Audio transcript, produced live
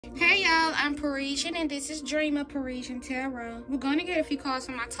Hey y'all, I'm Parisian and this is Dreamer Parisian Tarot. We're going to get a few calls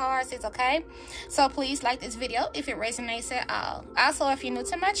from my Tauruses, okay? So please like this video if it resonates at all. Also, if you're new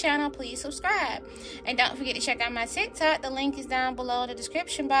to my channel, please subscribe. And don't forget to check out my TikTok. The link is down below in the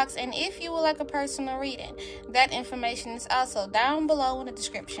description box. And if you would like a personal reading, that information is also down below in the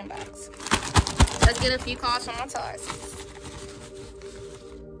description box. Let's get a few calls from my Tauruses.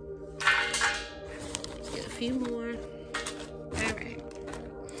 Let's get a few more. Alright.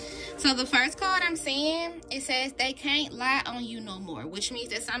 So the first card I'm seeing, it says they can't lie on you no more, which means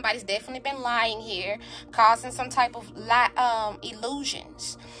that somebody's definitely been lying here, causing some type of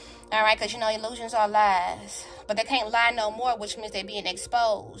illusions. All right, because you know illusions are lies, but they can't lie no more, which means they're being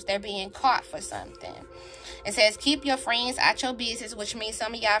exposed. They're being caught for something. It says keep your friends out your business, which means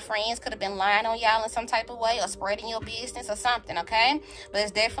some of y'all friends could have been lying on y'all in some type of way or spreading your business or something, okay? But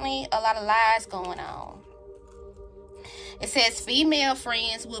there's definitely a lot of lies going on. It says female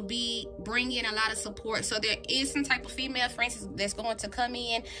friends will be bringing a lot of support. So there is some type of female friends that's going to come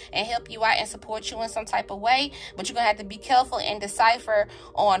in and help you out and support you in some type of way. But you're going to have to be careful and decipher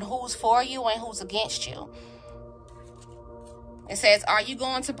on who's for you and who's against you. It says, are you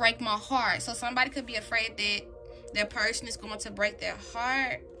going to break my heart? So somebody could be afraid that their person is going to break their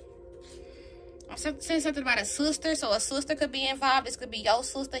heart. I'm saying something about a sister, so a sister could be involved. This could be your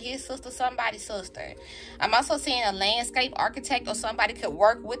sister, his sister, somebody's sister. I'm also seeing a landscape architect, or somebody could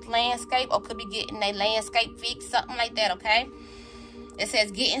work with landscape or could be getting a landscape fixed, something like that, okay? It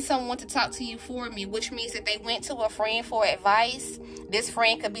says getting someone to talk to you for me, which means that they went to a friend for advice. This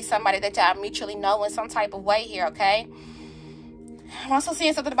friend could be somebody that y'all mutually know in some type of way here, okay? I'm also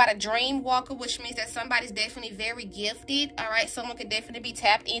seeing something about a dream walker, which means that somebody's definitely very gifted. All right, someone could definitely be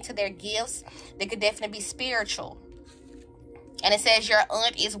tapped into their gifts. They could definitely be spiritual. And it says your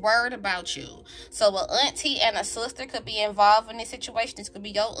aunt is worried about you. So an auntie and a sister could be involved in this situation. This could be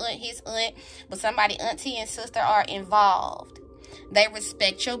your aunt, his aunt, but somebody, auntie and sister, are involved. They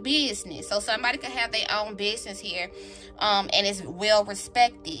respect your business. So somebody could have their own business here, and it's well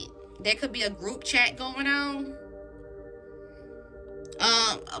respected. There could be a group chat going on.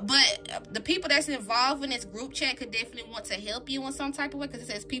 But the people that's involved in this group chat could definitely want to help you in some type of way, because it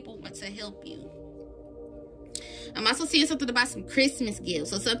says people want to help you. I'm also seeing something about some Christmas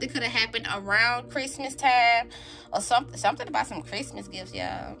gifts. So something could have happened around Christmas time, or something about some Christmas gifts, y'all.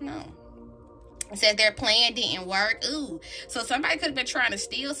 I don't know. It says their plan didn't work. Ooh. So somebody could have been trying to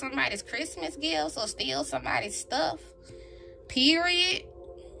steal somebody's Christmas gifts or steal somebody's stuff. Period.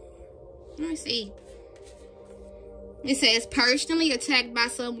 Let me see. It says personally attacked by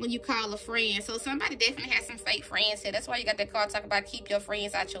someone you call a friend. So somebody definitely has some fake friends here. That's why you got that card talking about keep your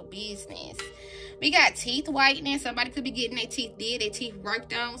friends out your business. We got teeth whitening. Somebody could be getting their teeth did, their teeth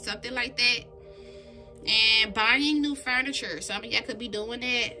worked on, something like that. And buying new furniture. Some of y'all could be doing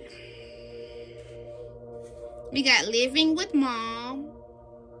that. We got living with mom.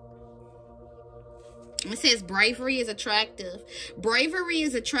 It says bravery is attractive. Bravery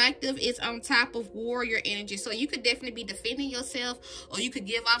is attractive. It's on top of warrior energy. So you could definitely be defending yourself, or you could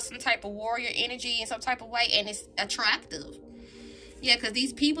give off some type of warrior energy in some type of way, and it's attractive. Yeah, because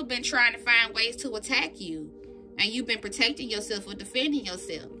these people been trying to find ways to attack you, and you've been protecting yourself or defending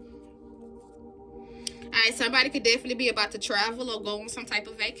yourself. Alright, somebody could definitely be about to travel or go on some type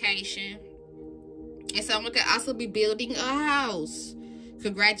of vacation. And someone could also be building a house.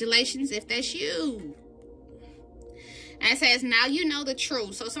 Congratulations if that's you. And it says, now you know the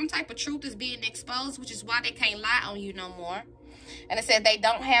truth. So some type of truth is being exposed, which is why they can't lie on you no more. And it said they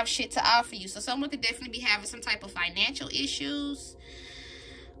don't have shit to offer you. So someone could definitely be having some type of financial issues.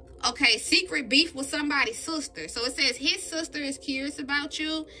 Okay, secret beef with somebody's sister. So it says his sister is curious about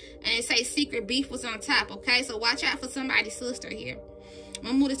you. And it says secret beef was on top, okay? So watch out for somebody's sister here. I'm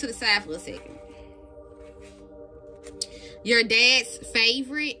going to move this to the side for a second. Your dad's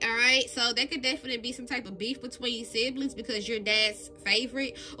favorite, all right? So there could definitely be some type of beef between siblings because you're dad's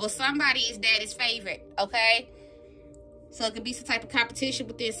favorite, or somebody is daddy's favorite, okay? So it could be some type of competition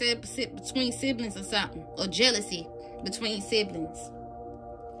between siblings or something, or jealousy between siblings.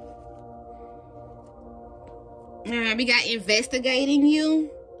 All right, we got investigating you.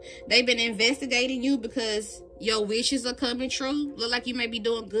 They've been investigating you because your wishes are coming true. Look like you may be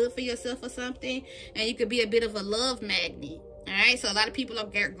doing good for yourself or something. And you could be a bit of a love magnet. Alright, so a lot of people are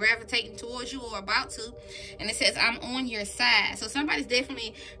gravitating towards you or about to. And it says, I'm on your side. So somebody's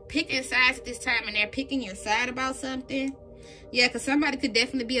definitely picking sides at this time, and they're picking your side about something. Yeah, because somebody could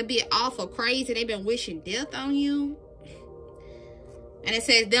definitely be a bit off or crazy. They've been wishing death on you. And it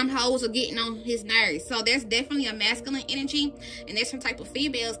says them hoes are getting on his nerves. So there's definitely a masculine energy. And there's some type of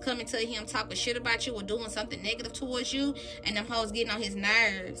females coming to him talking shit about you or doing something negative towards you. And them hoes getting on his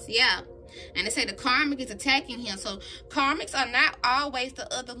nerves. Yeah. And they say the karmic is attacking him. So karmics are not always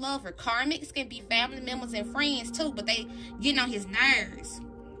the other lover. Karmics can be family members and friends too. But they getting on his nerves.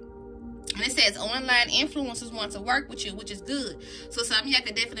 And it says online influencers want to work with you, which is good. So some of y'all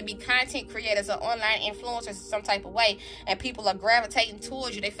could definitely be content creators or online influencers in some type of way. And people are gravitating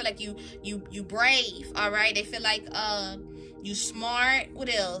towards you. They feel like you brave, all right? They feel like you smart.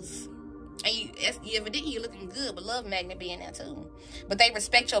 What else? And you evidently you're looking good, but love magnet being there too. But they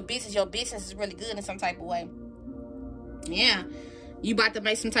respect your business. Your business is really good in some type of way. Yeah. You about to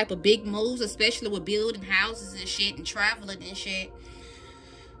make some type of big moves, especially with building houses and shit and traveling and shit.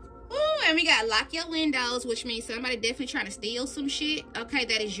 Ooh, and we got lock your windows, which means somebody definitely trying to steal some shit. Okay,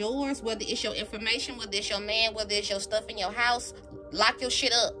 that is yours. Whether it's your information, whether it's your man, whether it's your stuff in your house. Lock your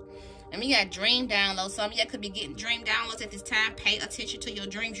shit up. And we got dream downloads. Some of y'all could be getting dream downloads at this time. Pay attention to your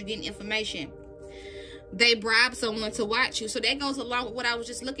dreams. You're getting information. They bribe someone to watch you. So that goes along with what I was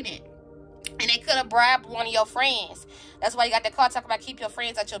just looking at. And they could have bribed one of your friends. That's why you got that card talking about keep your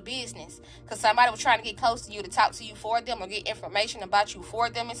friends at your business. Because somebody was trying to get close to you to talk to you for them or get information about you for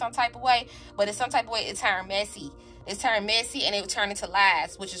them in some type of way. But in some type of way, it turned messy. It turned messy and it would turn into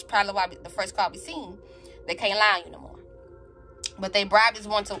lies, which is probably why the first card we seen. They can't lie on you no more. But they bribed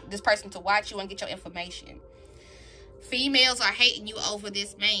this person to watch you and get your information. Females are hating you over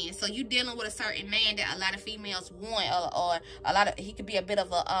this man. So you dealing with a certain man that a lot of females want, or a lot of, he could be a bit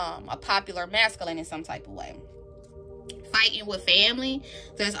of a popular masculine in some type of way. Fighting with family.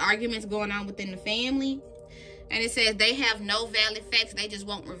 There's arguments going on within the family. And it says they have no valid facts. They just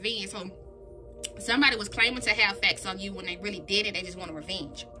want revenge. So somebody was claiming to have facts on you when they really didn't. They just want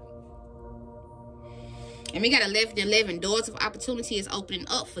revenge. And we got 11. Doors of opportunity is opening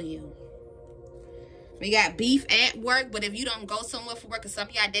up for you. We got beef at work, but if you don't go somewhere for work, because some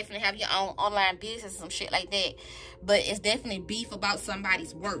of y'all definitely have your own online business, some shit like that. But it's definitely beef about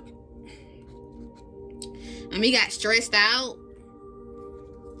somebody's work. And we got stressed out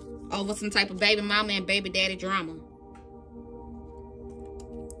over some type of baby mama and baby daddy drama.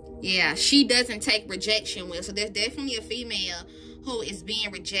 Yeah, she doesn't take rejection well. So there's definitely a female who is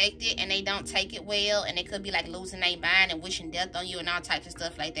being rejected and they don't take it well, and they could be like losing their mind and wishing death on you and all types of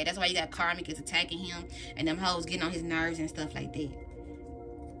stuff like that. That's why you got karmic is attacking him and them hoes getting on his nerves and stuff like that.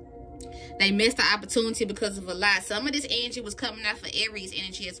 They missed the opportunity because of a lie. Some of this energy was coming out for Aries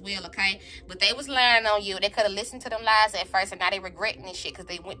energy as well, okay? But they was lying on you. They could have listened to them lies at first, and now they regretting this shit because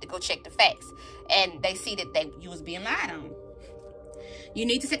they went to go check the facts. And they see that you was being lied on. You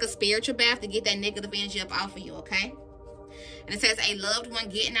need to take a spiritual bath to get that negative energy up off of you, okay? And it says a loved one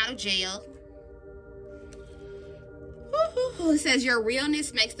getting out of jail. It says your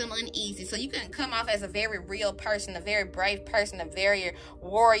realness makes them uneasy. So you can come off as a very real person, a very brave person, a very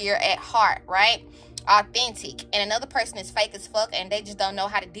warrior at heart, right? Authentic. And another person is fake as fuck and they just don't know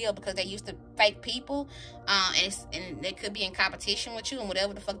how to deal because they used to fake people. And they could be in competition with you, and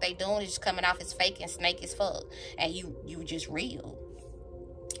whatever the fuck they doing is just coming off as fake and snake as fuck. And you just real.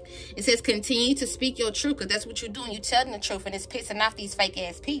 It says continue to speak your truth, because that's what you're doing. You're telling the truth, and it's pissing off these fake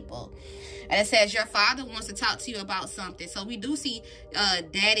ass people. And it says your father wants to talk to you about something. So we do see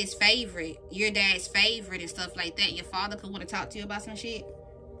daddy's favorite, your dad's favorite and stuff like that. Your father could want to talk to you about some shit.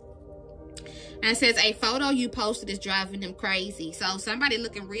 And it says a photo you posted is driving them crazy. So somebody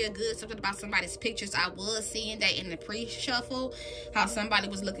looking real good. Something about somebody's pictures. I was seeing that in the pre-shuffle. How somebody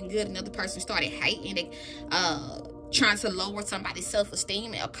was looking good. Another person started hating it. Trying to lower somebody's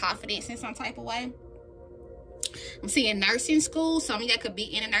self-esteem or confidence in some type of way. I'm seeing nursing school. Some of y'all could be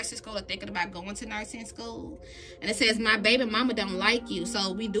in a nursing school or thinking about going to nursing school. And it says my baby mama don't like you.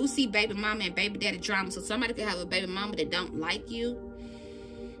 So we do see baby mama and baby daddy drama. So somebody could have a baby mama that don't like you.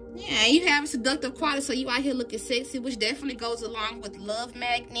 Yeah, you have a seductive quality, so you out here looking sexy, which definitely goes along with love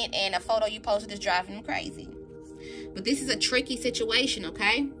magnet, and a photo you posted is driving them crazy. But this is a tricky situation,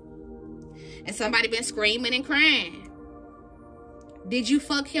 okay? And somebody been screaming and crying. Did you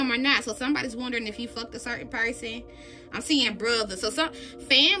fuck him or not? So somebody's wondering if you fucked a certain person. I'm seeing brothers. So some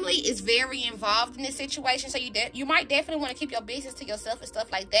family is very involved in this situation. So you might definitely want to keep your business to yourself and stuff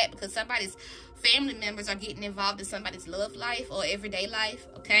like that, because somebody's family members are getting involved in somebody's love life or everyday life,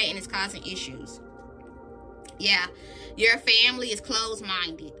 okay? And it's causing issues. Yeah, your family is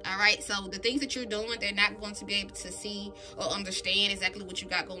closed-minded, all right? So the things that you're doing, they're not going to be able to see or understand exactly what you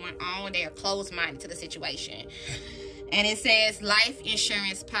got going on. They are closed-minded to the situation. And it says life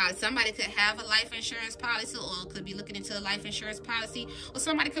insurance policy. Somebody could have a life insurance policy, or could be looking into a life insurance policy, or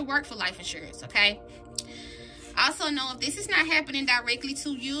somebody could work for life insurance, okay? Also know if this is not happening directly to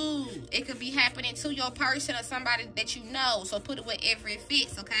you, it could be happening to your person or somebody that you know. So put it wherever it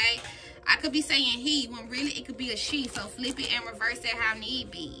fits, okay? I could be saying he when really it could be a she. So flip it and reverse it how need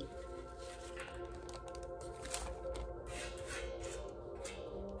be.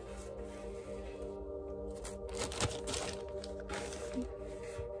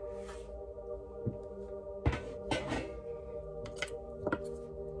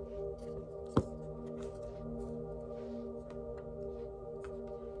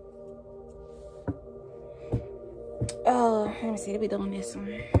 Oh, let me see. Let me doing this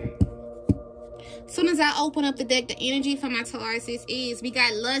one. As soon as I open up the deck, the energy for my Tauruses is we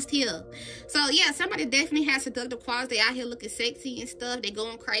got lust here. So yeah, somebody definitely has seductive qualities. They out here looking sexy and stuff. They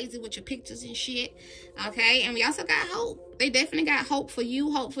going crazy with your pictures and shit. Okay, and we also got hope. They definitely got hope for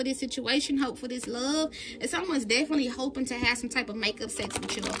you, hope for this situation, hope for this love. And someone's definitely hoping to have some type of makeup sex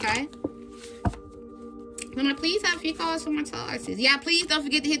with you. Okay. Can I please have a few cards for my Tauruses? Yeah, please don't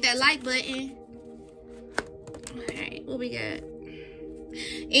forget to hit that like button. Alright, what we got?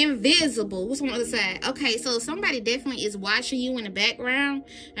 Invisible. What's on the other side? Okay, so somebody definitely is watching you in the background.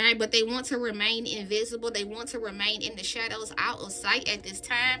 Alright, but they want to remain invisible. They want to remain in the shadows, out of sight at this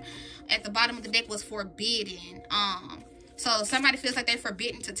time. At the bottom of the deck was forbidden. So somebody feels like they're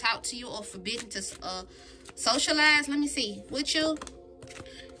forbidden to talk to you or forbidden to socialize. Let me see. With you.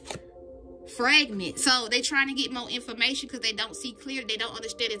 Fragment. So they trying to get more information because they don't see clear. They don't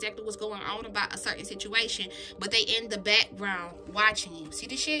understand exactly what's going on about a certain situation, but they in the background watching you. See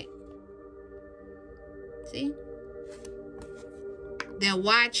this shit? See? They're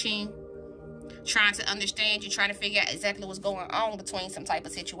watching, trying to understand you, trying to figure out exactly what's going on between some type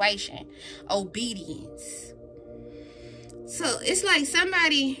of situation. Obedience. So it's like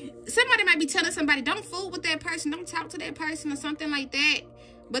somebody might be telling somebody, don't fool with that person, don't talk to that person or something like that.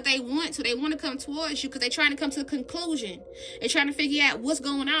 But they want to come towards you because they're trying to come to a conclusion. They're trying to figure out what's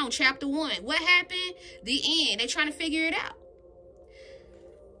going on. Chapter 1. What happened? The end. They're trying to figure it out.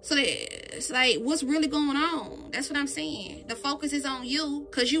 So it's like, what's really going on? That's what I'm saying. The focus is on you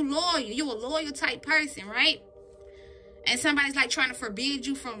because you loyal. You're a loyal type person, right? And somebody's like trying to forbid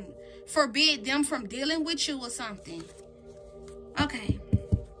them from dealing with you or something. Okay.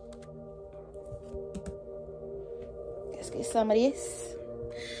 Let's get some of this.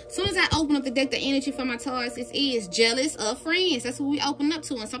 As soon as I open up the deck, the energy for my Taurus is jealous of friends. That's what we open up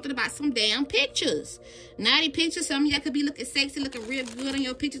to. And something about some damn pictures. Naughty pictures. Some of y'all could be looking sexy, looking real good on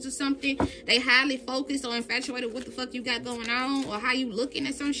your pictures or something. They highly focused or infatuated with what the fuck you got going on or how you looking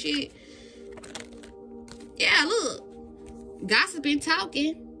at some shit. Yeah, look. Gossiping,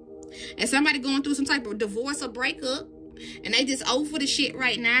 talking. And somebody going through some type of divorce or breakup. And they just over the shit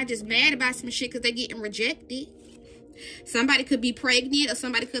right now. Just mad about some shit because they getting rejected. Somebody could be pregnant or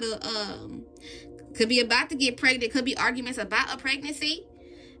somebody could be about to get pregnant. Could be arguments about a pregnancy.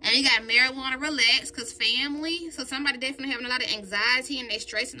 And you got marijuana, relax, because family. So somebody definitely having a lot of anxiety and they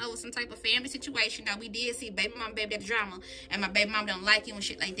stressing over some type of family situation. Now we did see baby mom, baby daddy drama. And my baby mom don't like you and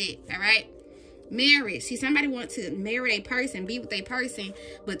shit like that. All right. Marriage. See, somebody wants to marry a person, be with a person,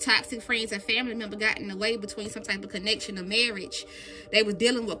 but toxic friends and family member got in the way between some type of connection of marriage. They was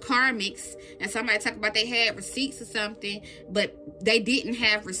dealing with karmics, and somebody talked about they had receipts or something, but they didn't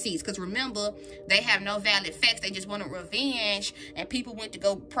have receipts. Because remember, they have no valid facts. They just wanted revenge, and people went to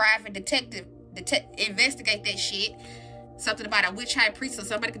go private detective investigate that shit. Something about a witch high priest, so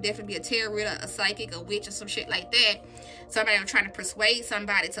somebody could definitely be a tarot reader, a psychic, a witch, or some shit like that. Somebody was trying to persuade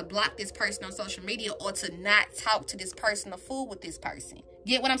somebody to block this person on social media or to not talk to this person or fool with this person.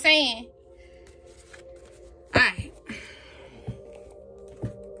 Get what I'm saying? Alright.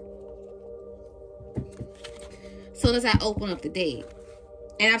 Soon as I open up the deck.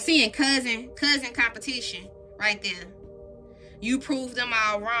 And I'm seeing cousin competition right there. You proved them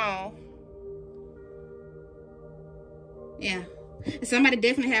all wrong. Yeah. And somebody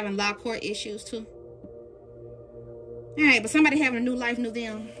definitely having law court issues too. Alright, but somebody having a new life, new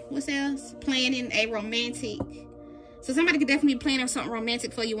them. What's else? Planning a romantic. So somebody could definitely be planning something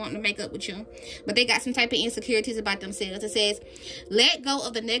romantic for you, wanting to make up with you. But they got some type of insecurities about themselves. It says, let go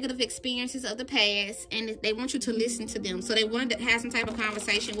of the negative experiences of the past. And they want you to listen to them. So they want to have some type of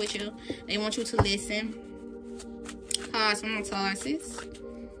conversation with you. They want you to listen. Cards from my Tauruses.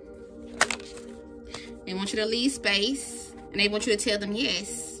 They want you to leave space. And they want you to tell them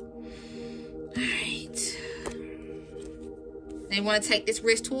yes. Alright. They want to take this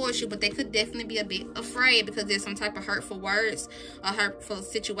risk towards you, but they could definitely be a bit afraid because there's some type of hurtful words, a hurtful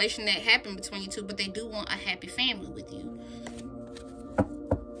situation that happened between you two, but they do want a happy family with you.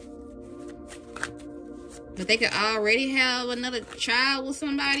 But they could already have another child with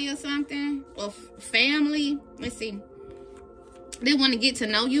somebody or something. Or family. Let's see. They want to get to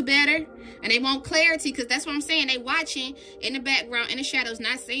know you better. And they want clarity, because that's what I'm saying. They watching in the background, in the shadows,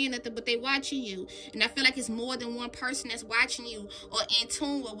 not saying nothing, but they watching you. And I feel like it's more than one person that's watching you or in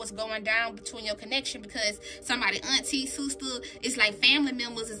tune with what's going down between your connection, because somebody, auntie, sister, it's like family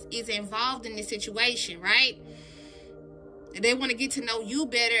members is involved in this situation, right? They want to get to know you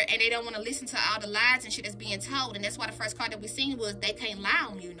better, and they don't want to listen to all the lies and shit that's being told. And that's why the first card that we seen was they can't lie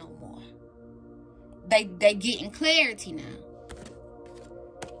on you no more. They getting clarity now.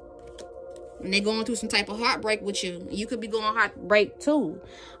 And they're going through some type of heartbreak with you. You could be going heartbreak too.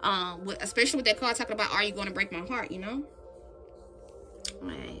 Especially with that card talking about, are you going to break my heart, you know? All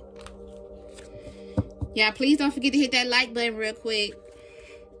right. Yeah, please don't forget to hit that like button real quick.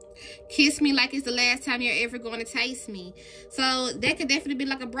 Kiss me like it's the last time you're ever going to taste me. So that could definitely be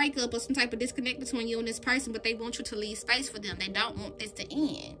like a breakup or some type of disconnect between you and this person, but they want you to leave space for them. They don't want this to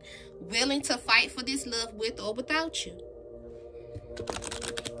end. Willing to fight for this love with or without you.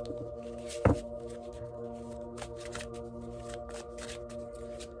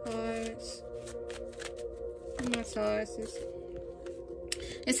 Cards. My Tauruses.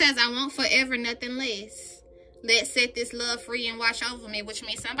 It says, I want forever, nothing less. Let's set this love free and watch over me, which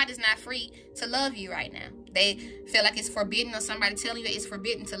means somebody's not free to love you right now. They feel like it's forbidden, or somebody telling you it's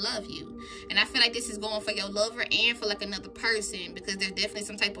forbidden to love you. And I feel like this is going for your lover and for like another person, because there's definitely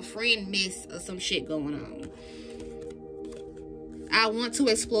some type of friend miss or some shit going on. I want to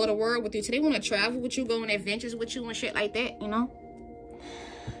explore the world with you. So they want to travel with you, go on adventures with you and shit like that, you know?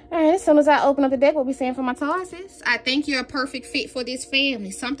 All right, as soon as I open up the deck, we'll be saying for my Tauruses. I think you're a perfect fit for this family.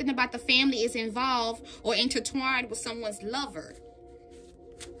 Something about the family is involved or intertwined with someone's lover.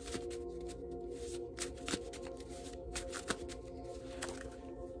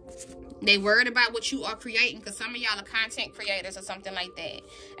 They worried about what you are creating, because some of y'all are content creators or something like that.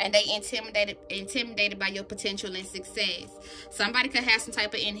 And they intimidated by your potential and success. Somebody could have some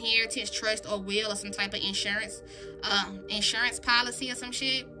type of inheritance, trust, or will, or some type of insurance policy or some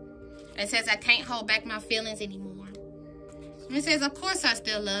shit. It says, I can't hold back my feelings anymore. And it says, of course I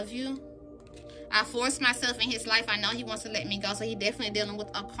still love you. I forced myself in his life. I know he wants to let me go. So he definitely dealing with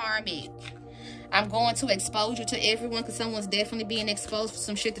a karmic. I'm going to expose you to everyone, because someone's definitely being exposed for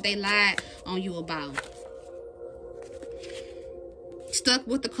some shit that they lied on you about. Stuck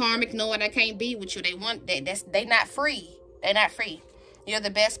with the karmic, knowing I can't be with you. They want that. They not free. They're not free. You're the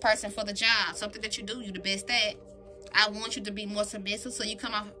best person for the job. Something that you do, you're the best at. I want you to be more submissive, so you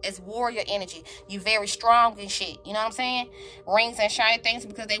come off as warrior energy. You very strong and shit. You know what I'm saying? Rings and shiny things,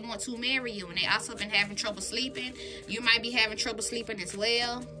 because they want to marry you. And they also been having trouble sleeping. You might be having trouble sleeping as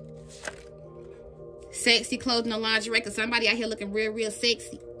well. Sexy clothing or lingerie, because somebody out here looking real, real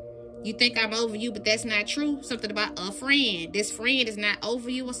sexy. You think I'm over you, but that's not true. Something about a friend. This friend is not over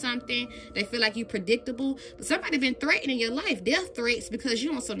you or something. They feel like you're predictable. But somebody been threatening your life. Death threats, because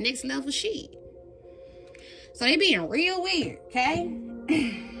you on some next level shit. So they being real weird, okay?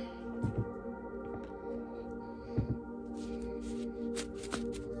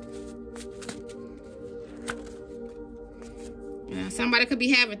 Somebody could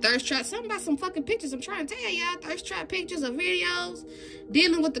be having thirst trap. Something about some fucking pictures. I'm trying to tell y'all. Thirst trap pictures or videos.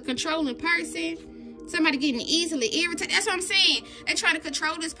 Dealing with the controlling person. Somebody getting easily irritated. That's what I'm saying. They trying to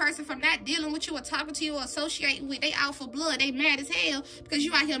control this person from not dealing with you or talking to you or associating with. They out for blood. They mad as hell because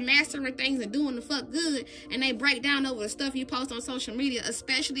you out here mastering things and doing the fuck good. And they break down over the stuff you post on social media,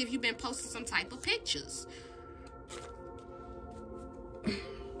 especially if you've been posting some type of pictures.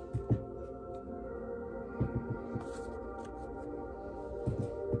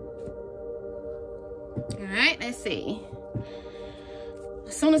 Alright, let's see.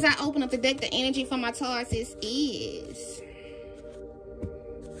 As soon as I open up the deck, the energy for my Tauruses is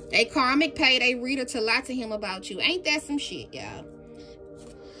a karmic paid a reader to lie to him about you. Ain't that some shit, y'all?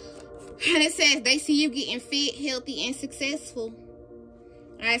 And it says they see you getting fit, healthy, and successful.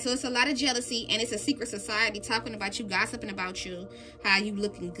 Alright, so it's a lot of jealousy, and it's a secret society talking about you, gossiping about you, how you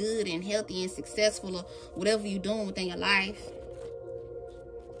looking good and healthy and successful, or whatever you doing within your life.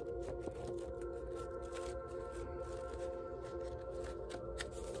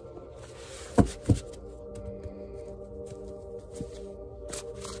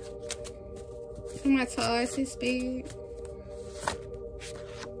 My Taurus spirit.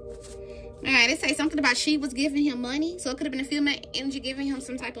 Alright, they say something about she was giving him money. So it could have been a female energy giving him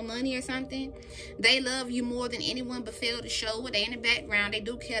some type of money or something. They love you more than anyone but fail to show it. They in the background. They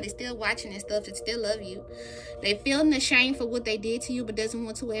do care. They still watching and stuff. They still love you. They feeling ashamed for what they did to you but doesn't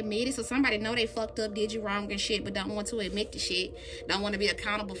want to admit it. So somebody know they fucked up, did you wrong and shit, but don't want to admit the shit. Don't want to be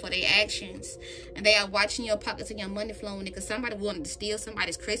accountable for their actions. And they are watching your pockets and your money flowing because somebody wanted to steal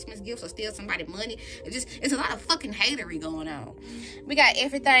somebody's Christmas gifts or steal somebody's money. It's a lot of fucking hatery going on. We got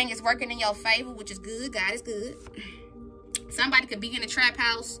everything is working in your favor, which is good. God is good. Somebody could be in a trap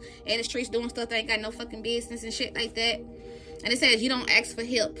house in the streets doing stuff they ain't got no fucking business and shit like that. And it says you don't ask for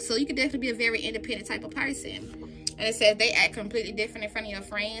help. So you could definitely be a very independent type of person. And it says they act completely different in front of your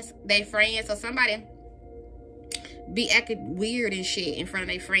friends. They friends. So somebody be acting weird and shit in front of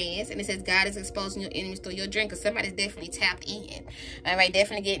their friends. And it says God is exposing your enemies through your dream. Because somebody's definitely tapped in. Alright,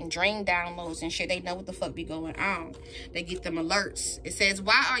 definitely getting dream downloads and shit. They know what the fuck be going on. They get them alerts. It says,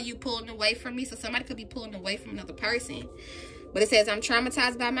 why are you pulling away from me? So somebody could be pulling away from another person. But it says, I'm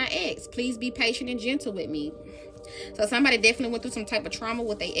traumatized by my ex. Please be patient and gentle with me. So somebody definitely went through some type of trauma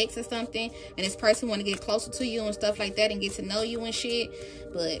with their ex or something. And this person want to get closer to you and stuff like that and get to know you and shit.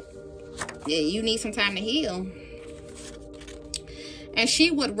 But yeah, you need some time to heal. And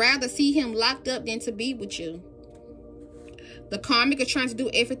she would rather see him locked up than to be with you. The karmic is trying to do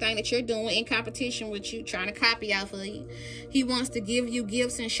everything that you're doing in competition with you, trying to copy out for you. He wants to give you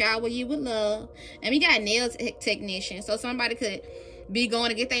gifts and shower you with love. And we got nail technician. So somebody could be going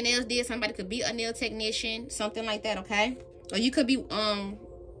to get their nails did. Somebody could be a nail technician, something like that, okay? Or you could be,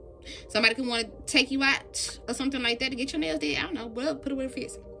 somebody could want to take you out or something like that to get your nails did. I don't know, whatever, put it where it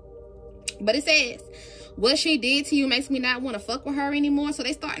fits. But it says, what she did to you makes me not want to fuck with her anymore. So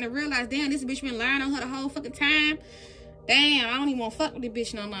they starting to realize, damn, this bitch been lying on her the whole fucking time. Damn, I don't even want to fuck with this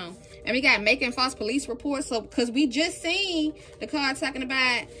bitch no more. And we got making false police reports. So, because we just seen the card talking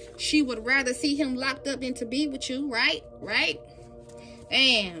about she would rather see him locked up than to be with you, right? Right?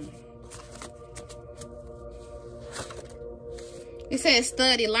 Damn. It says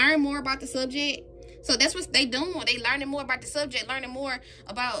study, learn more about the subject. So that's what they doing. They learning more about the subject, learning more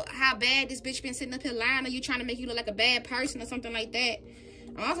about how bad this bitch been sitting up here lying, or you trying to make you look like a bad person or something like that.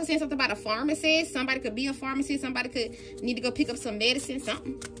 I'm also saying something about a pharmacist. Somebody could be a pharmacist. Somebody could need to go pick up some medicine,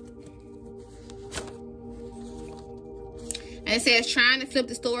 something. And it says trying to flip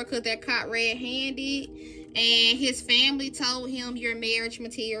the store because they're caught red-handed. And his family told him you're marriage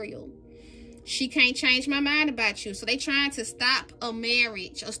material. She can't change my mind about you. So they trying to stop a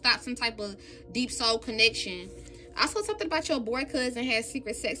marriage or stop some type of deep soul connection. Also, something about your boy cousin has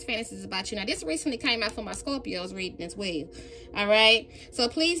secret sex fantasies about you. Now, this recently came out for my Scorpios reading as well. All right. So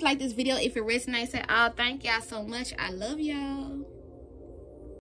please like this video if it resonates at all. Thank y'all so much. I love y'all.